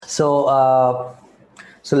So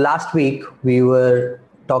last week we were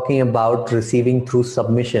talking about receiving through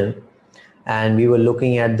submission, and we were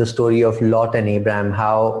looking at the story of Lot and Abraham,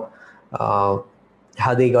 how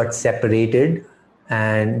they got separated.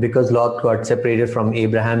 And because Lot got separated from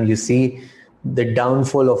Abraham, you see the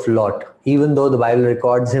downfall of Lot. Even though the Bible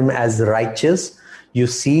records him as righteous, you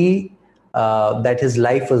see that his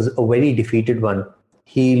life was a very defeated one.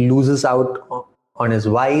 He loses out on his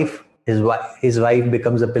wife. His wife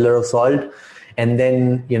becomes a pillar of salt, and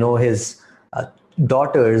then his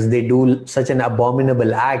daughters, they do such an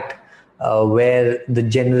abominable act where the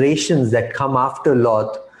generations that come after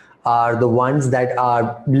Lot are the ones that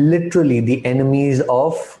are literally the enemies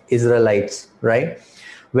of Israelites, right?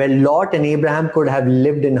 Where Lot and Abraham could have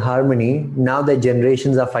lived in harmony, now their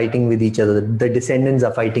generations are fighting with each other. The descendants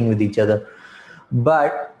are fighting with each other.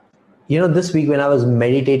 But, this week when I was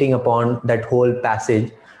meditating upon that whole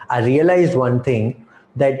passage, I realized one thing,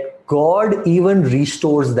 that God even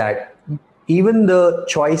restores that. Even the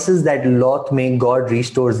choices that Lot made, God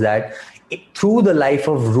restores that through the life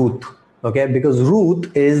of Ruth. Okay, because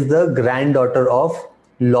Ruth is the granddaughter of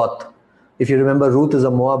Lot. If you remember, Ruth is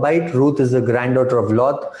a Moabite. Ruth is the granddaughter of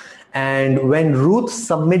Lot. And when Ruth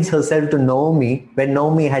submits herself to Naomi, when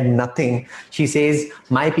Naomi had nothing, she says,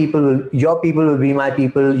 your people will be my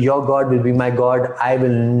people, your God will be my God. I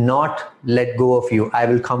will not let go of you. I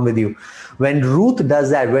will come with you. When Ruth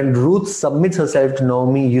does that, when Ruth submits herself to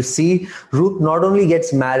Naomi, you see Ruth not only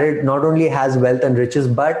gets married, not only has wealth and riches,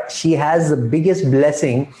 but she has the biggest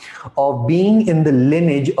blessing of being in the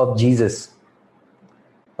lineage of Jesus.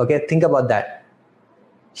 Okay, think about that.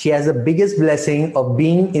 She has the biggest blessing of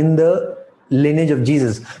being in the lineage of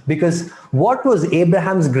Jesus. Because what was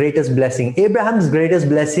Abraham's greatest blessing? Abraham's greatest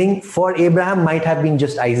blessing for Abraham might have been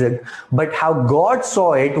just Isaac. But how God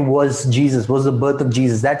saw it was Jesus, was the birth of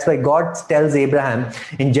Jesus. That's why God tells Abraham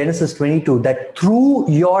in Genesis 22 that through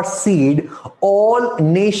your seed, all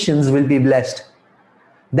nations will be blessed.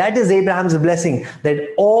 That is Abraham's blessing, that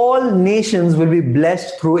all nations will be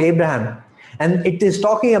blessed through Abraham. And it is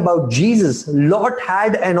talking about Jesus. Lot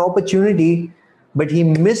had an opportunity, but he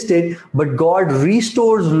missed it. But God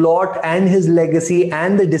restores Lot and his legacy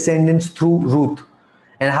and the descendants through Ruth.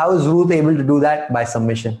 And how is Ruth able to do that? By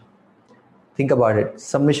submission. Think about it.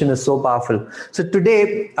 Submission is so powerful. So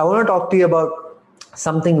today, I want to talk to you about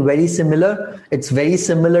something very similar. It's very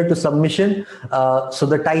similar to submission. So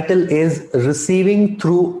the title is Receiving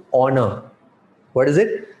Through Honor. What is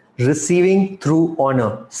it? Receiving through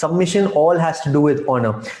honor. Submission all has to do with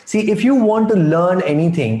honor. See, if you want to learn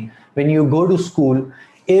anything when you go to school,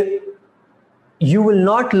 you will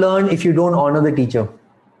not learn if you don't honor the teacher.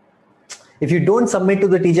 If you don't submit to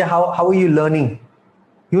the teacher, how are you learning?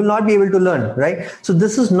 You will not be able to learn, right? So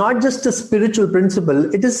this is not just a spiritual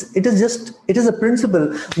principle. It is a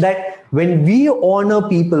principle that when we honor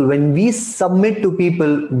people, when we submit to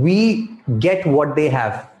people, we get what they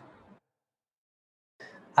have.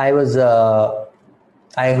 I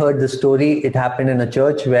heard the story. It happened in a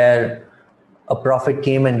church where a prophet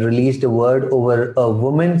came and released a word over a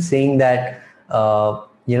woman saying that,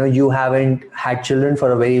 you haven't had children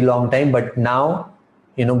for a very long time, but now,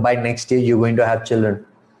 by next year, you're going to have children.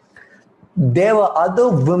 There were other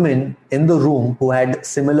women in the room who had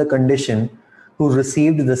similar condition, who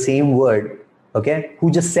received the same word, okay, who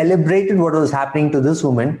just celebrated what was happening to this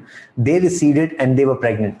woman. They received it and they were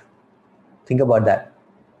pregnant. Think about that.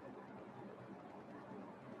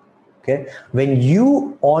 Okay, when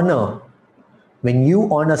you honor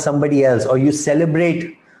somebody else, or you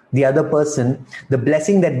celebrate the other person, the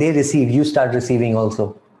blessing that they receive, you start receiving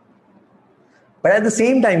also. But at the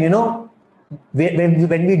same time,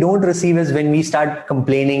 when we don't receive is when we start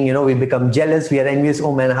complaining, we become jealous, we are envious.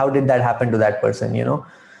 Oh man, how did that happen to that person,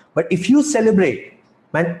 But if you celebrate,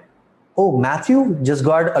 man, oh, Matthew just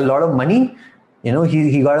got a lot of money.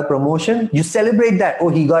 He got a promotion. You celebrate that. Oh,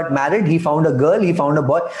 he got married. He found a girl. He found a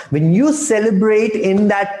boy. When you celebrate in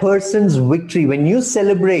that person's victory, when you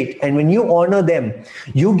celebrate and when you honor them,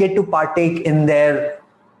 you get to partake in their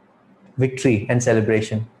victory and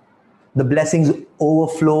celebration. The blessings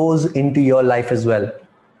overflows into your life as well.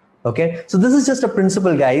 Okay. So this is just a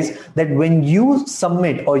principle, guys, that when you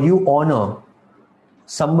submit or you honor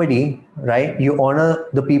somebody, right? You honor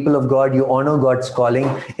the people of God, you honor God's calling,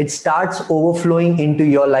 it starts overflowing into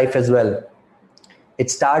your life as well.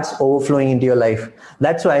 It starts overflowing into your life.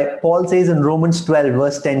 That's why Paul says in Romans 12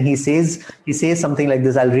 verse 10, he says something like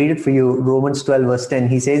this. I'll read it for you. Romans 12 verse 10,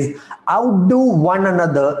 he says, outdo one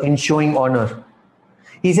another in showing honor.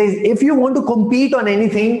 He says, if you want to compete on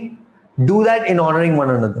anything, do that in honoring one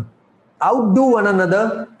another. Outdo one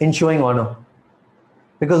another in showing honor.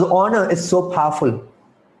 Because honor is so powerful.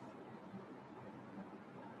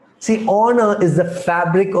 See, honor is the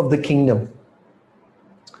fabric of the kingdom.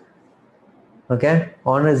 Okay?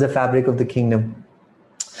 Honor is the fabric of the kingdom.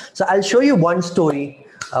 So I'll show you one story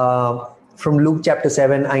from Luke chapter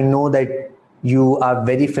 7. I know that you are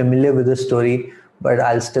very familiar with this story, but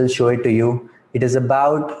I'll still show it to you. It is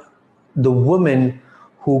about the woman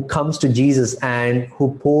who comes to Jesus and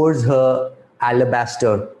who pours her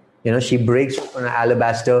alabaster. She breaks an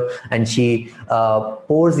alabaster and she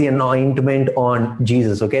pours the anointment on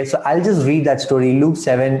Jesus. Okay, so I'll just read that story. Luke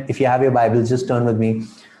 7. If you have your Bible, just turn with me.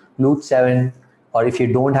 Luke 7. Or if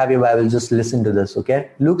you don't have your Bible, just listen to this.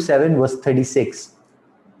 Okay, Luke 7 verse 36.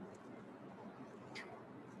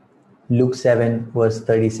 Luke 7 verse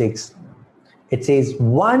 36. It says,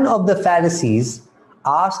 one of the Pharisees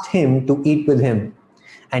asked him to eat with him,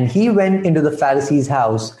 and he went into the Pharisee's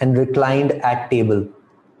house and reclined at table.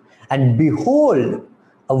 And behold,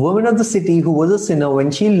 a woman of the city who was a sinner,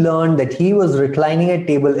 when she learned that he was reclining at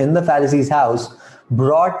table in the Pharisee's house,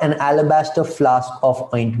 brought an alabaster flask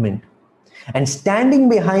of ointment. And standing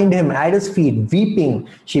behind him at his feet, weeping,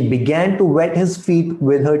 she began to wet his feet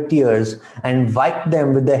with her tears and wiped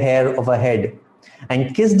them with the hair of her head,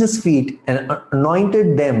 and kissed his feet and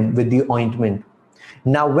anointed them with the ointment.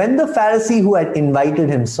 Now when the Pharisee who had invited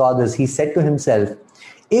him saw this, he said to himself,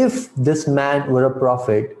 if this man were a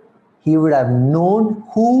prophet, he would have known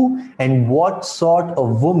who and what sort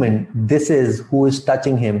of woman this is who is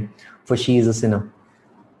touching him, for she is a sinner.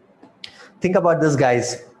 Think about this,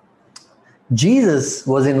 guys. Jesus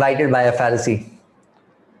was invited by a Pharisee.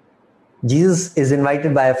 Jesus is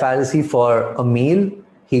invited by a Pharisee for a meal.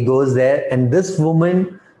 He goes there and this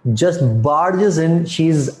woman just barges in.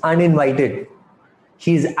 She's uninvited.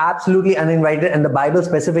 She's absolutely uninvited, and the Bible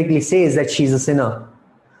specifically says that she's a sinner.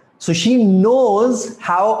 So she knows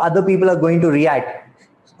how other people are going to react.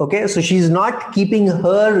 Okay, so she's not keeping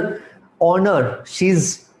her honor.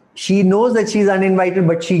 She knows that she's uninvited,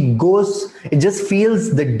 but she goes. It just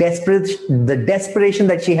feels the desperation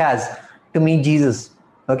that she has to meet Jesus.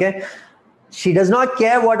 Okay, she does not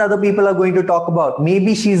care what other people are going to talk about.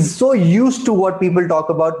 Maybe she's so used to what people talk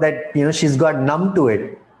about that she's got numb to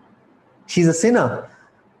it. She's a sinner.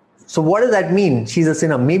 So what does that mean? She's a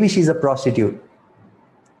sinner. Maybe she's a prostitute.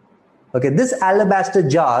 Okay, this alabaster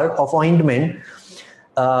jar of ointment,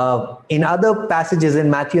 in other passages in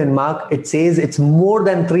Matthew and Mark, it says it's more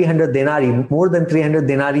than 300 denarii. More than 300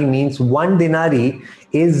 denarii means 1 denarii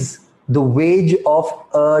is the wage of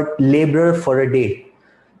a laborer for a day.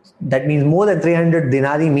 That means more than 300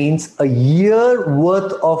 denarii means a year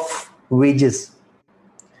worth of wages.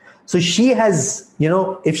 So she has,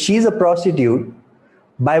 if she's a prostitute,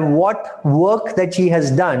 by what work that she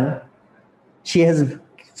has done, she has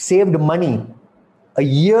saved money, a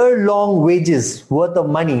year-long wages worth of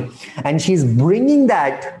money, and she's bringing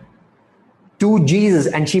that to Jesus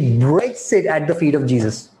and she breaks it at the feet of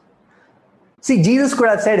Jesus. See, Jesus could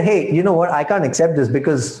have said, hey, you know what, I can't accept this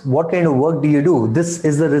because what kind of work do you do? This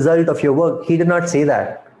is the result of your work. He did not say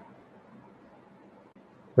that.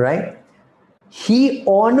 Right? He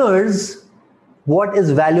honors what is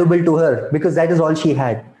valuable to her because that is all she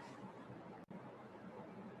had.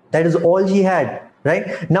 That is all she had.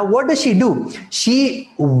 Right? Now, what does she do?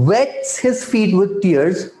 She wets his feet with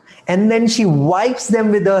tears and then she wipes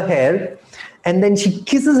them with her hair and then she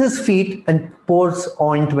kisses his feet and pours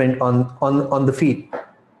ointment on the feet.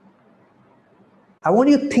 I want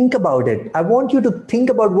you to think about it. I want you to think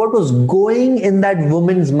about what was going in that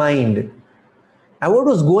woman's mind and what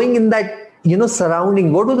was going in that,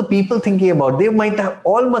 surrounding. What were the people thinking about? They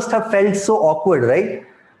must have felt so awkward, right?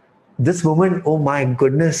 This woman, oh my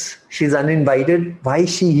goodness, she's uninvited. Why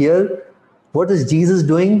is she here? What is Jesus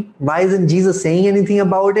doing? Why isn't Jesus saying anything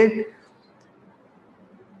about it?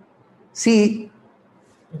 See,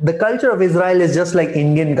 the culture of Israel is just like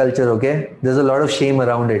Indian culture, okay? There's a lot of shame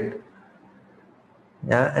around it.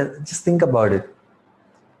 Yeah, and just think about it.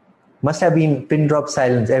 Must have been pin drop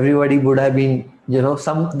silence. Everybody would have been,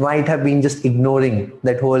 some might have been just ignoring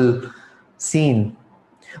that whole scene.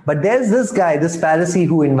 But there's this guy, this Pharisee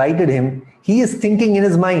who invited him. He is thinking in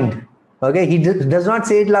his mind. Okay, he does not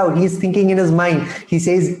say it loud. He's thinking in his mind. He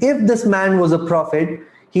says, if this man was a prophet,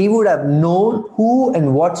 he would have known who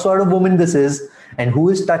and what sort of woman this is and who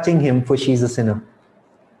is touching him, for she's a sinner.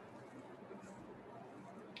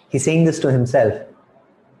 He's saying this to himself.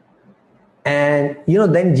 And,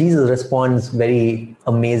 then Jesus responds very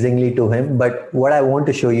amazingly to him. But what I want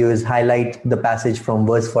to show you is highlight the passage from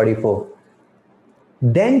verse 44.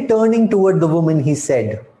 Then turning toward the woman, he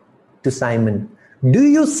said to Simon, do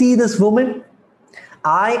you see this woman?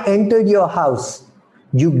 I entered your house.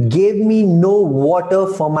 You gave me no water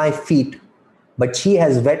for my feet, but she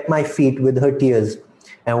has wet my feet with her tears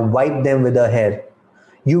and wiped them with her hair.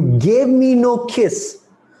 You gave me no kiss,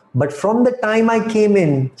 but from the time I came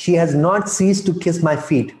in, she has not ceased to kiss my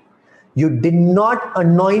feet. You did not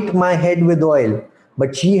anoint my head with oil,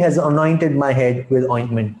 but she has anointed my head with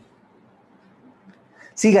ointment.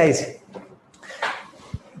 See, guys,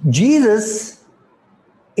 Jesus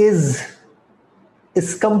is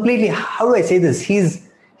completely, how do I say this? He's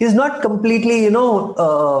not completely,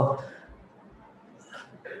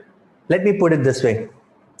 let me put it this way.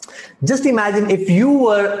 Just imagine if you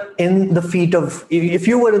were in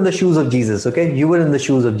the shoes of Jesus, okay? You were in the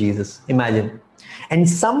shoes of Jesus, imagine. And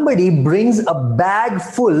somebody brings a bag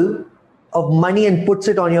full of money and puts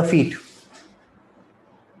it on your feet.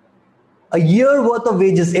 A year worth of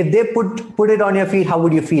wages, if they put it on your feet, how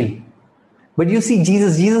would you feel? But you see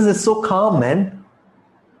Jesus is so calm, man.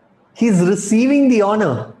 He's receiving the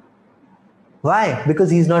honor. Why? Because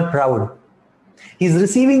he's not proud. He's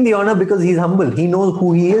receiving the honor because he's humble. He knows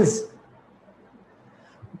who he is.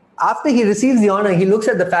 After he receives the honor, he looks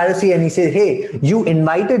at the Pharisee and he says, hey, you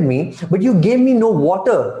invited me, but you gave me no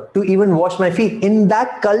water to even wash my feet. In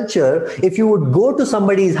that culture, if you would go to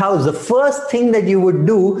somebody's house, the first thing that you would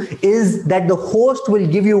do is that the host will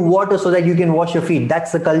give you water so that you can wash your feet.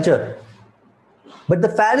 That's the culture. But the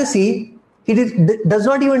Pharisee, he does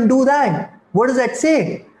not even do that. What does that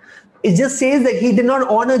say? It just says that he did not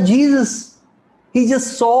honor Jesus. He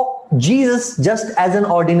just saw Jesus just as an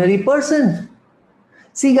ordinary person.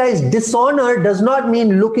 See, guys, dishonor does not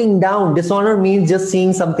mean looking down. Dishonor means just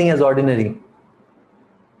seeing something as ordinary.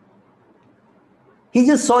 He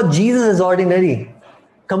just saw Jesus as ordinary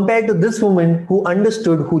compared to this woman who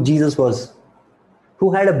understood who Jesus was,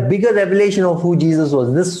 who had a bigger revelation of who Jesus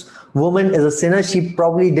was. This woman is a sinner. She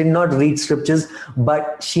probably did not read scriptures,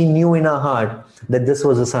 but she knew in her heart that this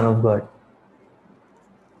was the Son of God.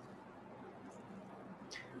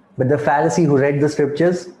 But the Pharisee who read the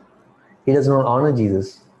scriptures, he does not honor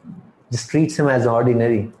Jesus, just treats him as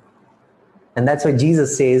ordinary. And that's why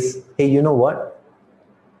Jesus says, hey, you know what?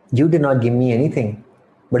 You did not give me anything,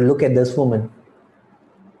 but look at this woman.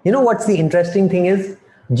 You know what's the interesting thing is?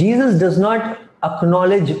 Jesus does not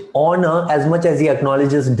acknowledge honor as much as he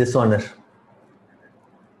acknowledges dishonor.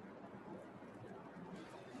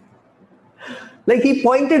 Like he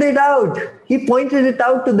pointed it out. He pointed it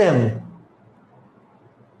out to them.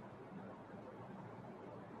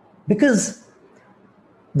 Because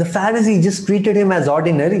the Pharisee just treated him as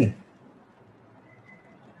ordinary.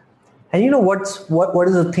 And you know what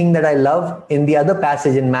is the thing that I love? In the other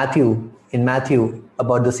passage in Matthew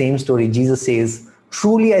about the same story, Jesus says,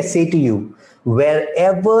 truly I say to you,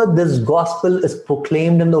 wherever this gospel is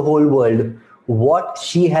proclaimed in the whole world, what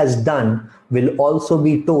she has done will also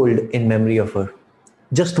be told in memory of her.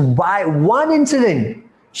 Just by one incident,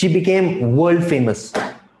 she became world famous.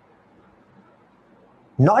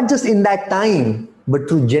 Not just in that time, but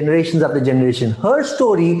through generations after generation. Her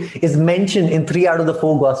story is mentioned in 3 out of the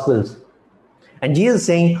 4 Gospels. And Jesus is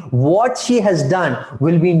saying, what she has done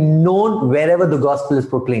will be known wherever the gospel is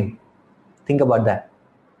proclaimed. Think about that.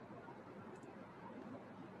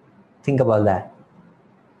 Think about that.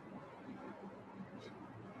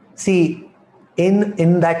 See,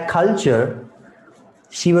 in that culture,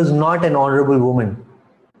 she was not an honorable woman.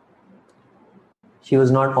 She was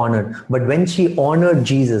not honored. But when she honored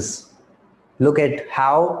Jesus, look at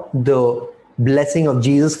how the blessing of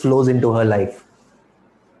Jesus flows into her life.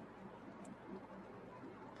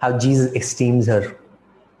 How Jesus esteems her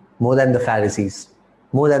more than the Pharisees,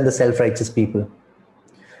 more than the self-righteous people.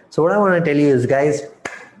 So what I want to tell you is, guys,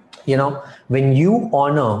 when you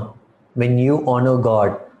honor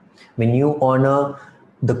God, when you honor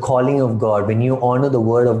the calling of God, when you honor the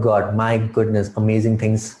word of God, my goodness, amazing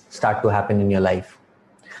things start to happen in your life.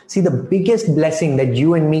 See, the biggest blessing that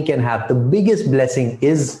you and me can have, the biggest blessing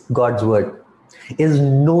is God's word, is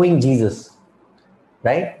knowing Jesus,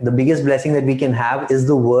 right? The biggest blessing that we can have is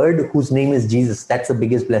the word whose name is Jesus. That's the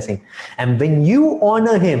biggest blessing. And when you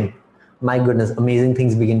honor him, my goodness, amazing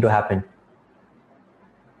things begin to happen.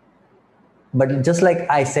 But just like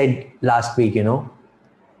I said last week,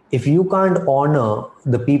 if you can't honor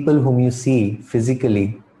the people whom you see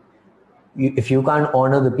physically, if you can't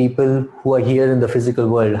honor the people who are here in the physical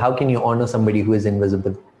world, how can you honor somebody who is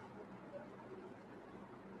invisible?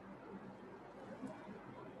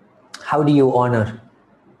 How do you honor?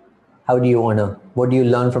 How do you honor? What do you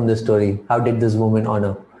learn from this story? How did this woman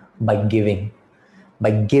honor? By giving.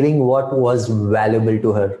 By giving what was valuable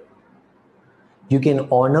to her. You can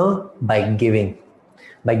honor by giving.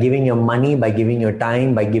 By giving your money, by giving your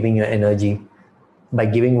time, by giving your energy, by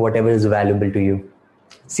giving whatever is valuable to you.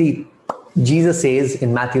 See, Jesus says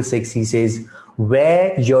in Matthew 6, he says,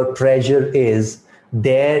 where your treasure is,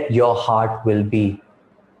 there your heart will be.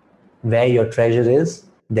 Where your treasure is,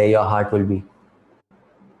 there your heart will be.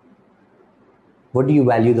 What do you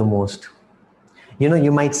value the most?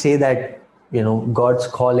 You might say that, God's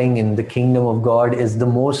calling in the kingdom of God is the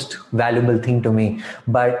most valuable thing to me.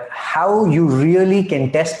 But how you really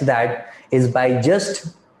can test that is by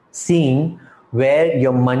just seeing where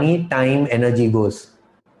your money, time, energy goes.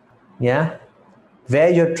 Yeah? Where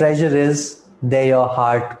your treasure is, there your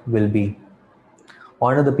heart will be.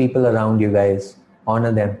 Honor the people around you, guys.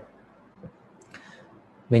 Honor them.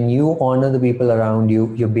 When you honor the people around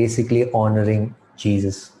you, you're basically honoring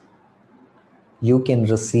Jesus. You can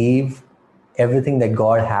receive everything that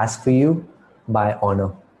God has for you by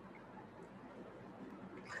honor.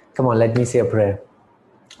 Come on, let me say a prayer.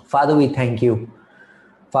 Father, we thank you.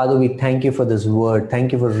 Father, we thank you for this word.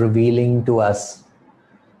 Thank you for revealing to us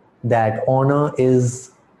that honor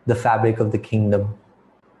is the fabric of the kingdom.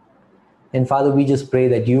 And Father, we just pray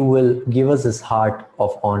that you will give us this heart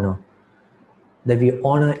of honor, that we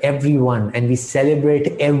honor everyone and we celebrate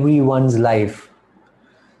everyone's life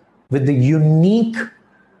with the unique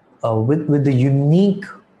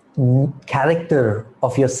character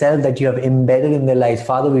of yourself that you have embedded in their lives.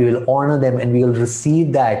 Father, we will honor them and we will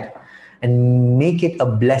receive that and make it a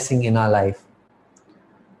blessing in our life.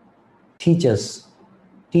 Teach us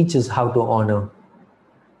how to honor.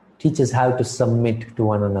 Teach us how to submit to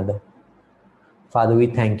one another. Father, we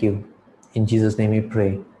thank you. In Jesus' name we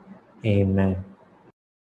pray. Amen.